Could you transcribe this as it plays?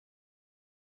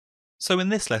So in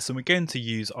this lesson, we're going to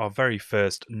use our very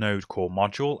first Node core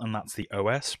module, and that's the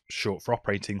OS, short for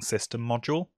Operating System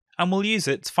module. And we'll use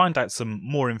it to find out some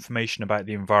more information about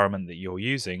the environment that you're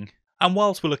using. And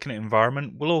whilst we're looking at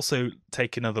environment, we'll also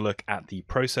take another look at the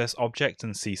process object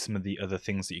and see some of the other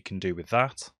things that you can do with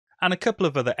that. And a couple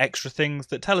of other extra things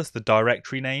that tell us the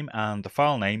directory name and the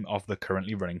file name of the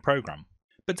currently running program.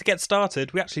 But to get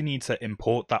started, we actually need to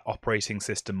import that operating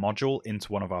system module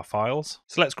into one of our files.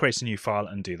 So let's create a new file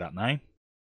and do that now. And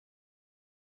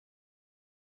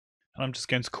I'm just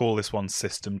going to call this one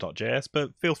system.js,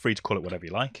 but feel free to call it whatever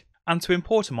you like. And to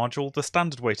import a module, the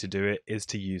standard way to do it is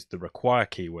to use the require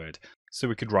keyword. So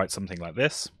we could write something like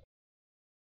this,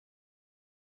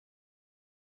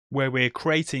 where we're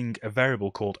creating a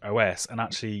variable called OS and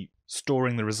actually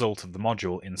storing the result of the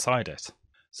module inside it.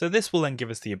 So this will then give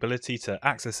us the ability to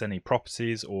access any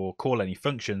properties or call any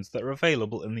functions that are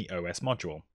available in the OS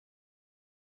module.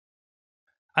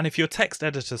 And if your text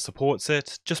editor supports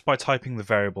it, just by typing the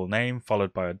variable name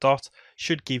followed by a dot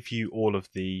should give you all of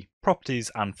the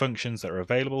properties and functions that are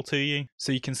available to you,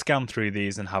 so you can scan through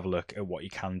these and have a look at what you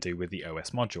can do with the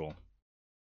OS module.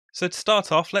 So to start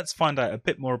off, let's find out a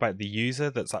bit more about the user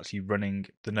that's actually running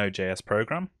the Node.js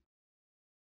program.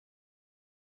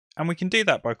 And we can do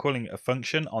that by calling a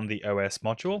function on the OS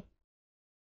module,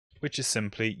 which is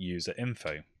simply user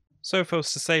info. So if I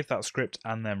was to save that script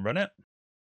and then run it,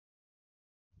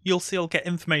 you'll see I'll get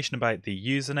information about the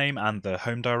username and the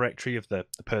home directory of the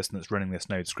person that's running this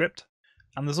Node script.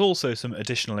 And there's also some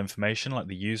additional information like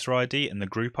the user ID and the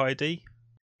group ID,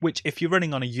 which if you're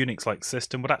running on a Unix-like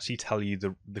system would actually tell you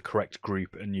the correct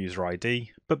group and user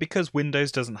ID. But because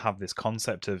Windows doesn't have this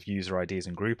concept of user IDs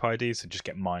and group IDs, so just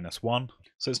get -1.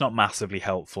 So it's not massively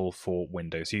helpful for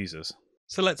Windows users.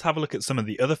 So let's have a look at some of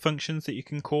the other functions that you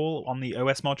can call on the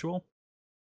OS module.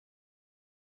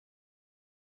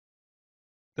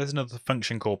 There's another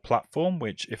function called platform,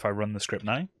 which if I run the script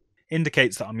now,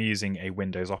 indicates that I'm using a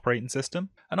Windows operating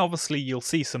system. And obviously you'll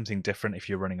see something different if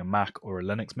you're running a Mac or a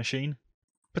Linux machine.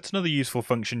 But another useful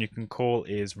function you can call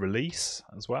is release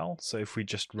as well. So if we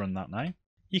just run that now,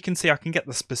 you can see I can get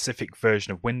the specific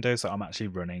version of Windows that I'm actually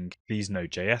running these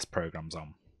Node.js programs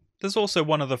on. There's also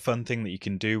one other fun thing that you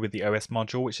can do with the OS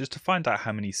module, which is to find out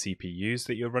how many CPUs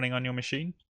that you're running on your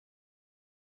machine.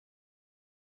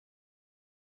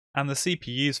 And the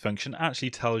CPUs function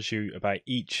actually tells you about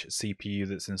each CPU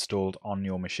that's installed on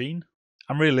your machine.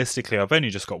 And realistically, I've only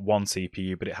just got one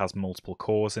CPU, but it has multiple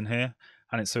cores in here.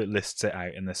 And so it lists it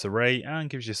out in this array and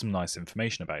gives you some nice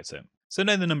information about it. So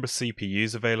knowing the number of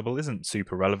CPUs available isn't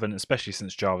super relevant, especially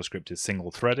since JavaScript is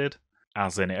single-threaded,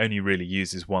 as in it only really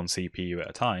uses one CPU at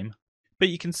a time. But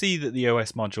you can see that the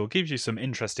OS module gives you some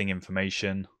interesting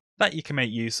information that you can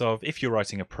make use of if you're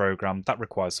writing a program that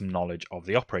requires some knowledge of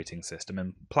the operating system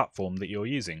and platform that you're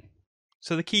using.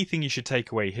 So the key thing you should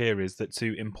take away here is that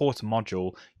to import a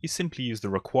module, you simply use the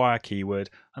require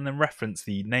keyword and then reference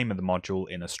the name of the module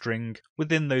in a string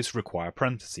within those require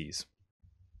parentheses.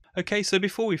 Okay, so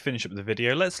before we finish up the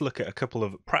video, let's look at a couple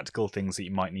of practical things that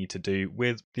you might need to do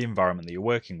with the environment that you're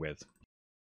working with.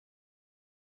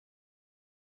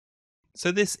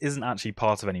 So this isn't actually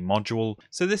part of any module.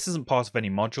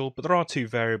 But there are two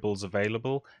variables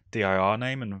available, dir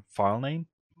name and file name,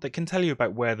 that can tell you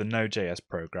about where the Node.js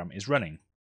program is running.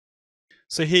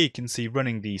 So here you can see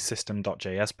running the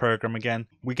system.js program again,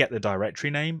 we get the directory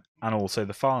name and also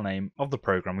the file name of the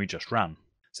program we just ran.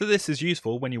 So this is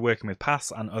useful when you're working with paths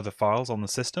and other files on the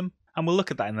system, and we'll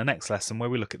look at that in the next lesson where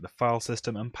we look at the file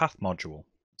system and path module.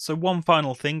 So one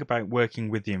final thing about working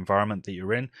with the environment that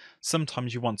you're in,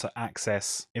 sometimes you want to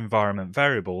access environment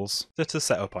variables that are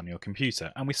set up on your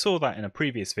computer. And we saw that in a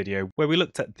previous video where we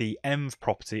looked at the env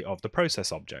property of the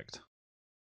process object.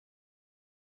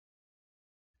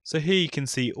 So here you can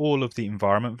see all of the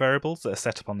environment variables that are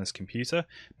set up on this computer,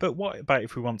 but what about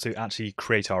if we want to actually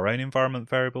create our own environment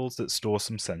variables that store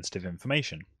some sensitive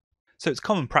information? So it's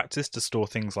common practice to store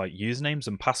things like usernames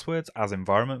and passwords as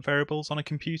environment variables on a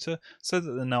computer so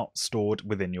that they're not stored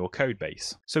within your code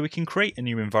base. So we can create a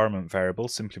new environment variable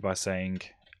simply by saying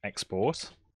export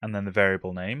and then the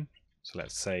variable name. So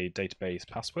let's say database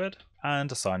password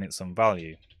and assign it some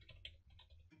value.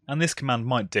 And this command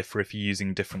might differ if you're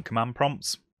using different command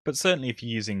prompts, but certainly if you're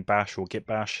using bash or git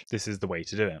bash, this is the way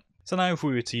to do it. So now if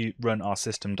we were to run our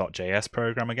system.js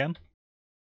program again,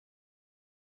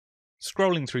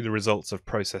 scrolling through the results of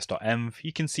process.env,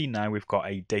 you can see now we've got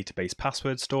a database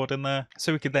password stored in there,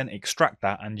 so we could then extract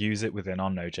that and use it within our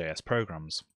Node.js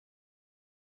programs.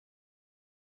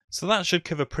 So that should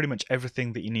cover pretty much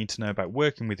everything that you need to know about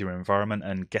working with your environment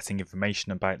and getting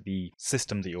information about the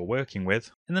system that you're working with.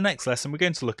 In the next lesson, we're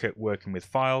going to look at working with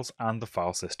files and the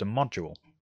file system module.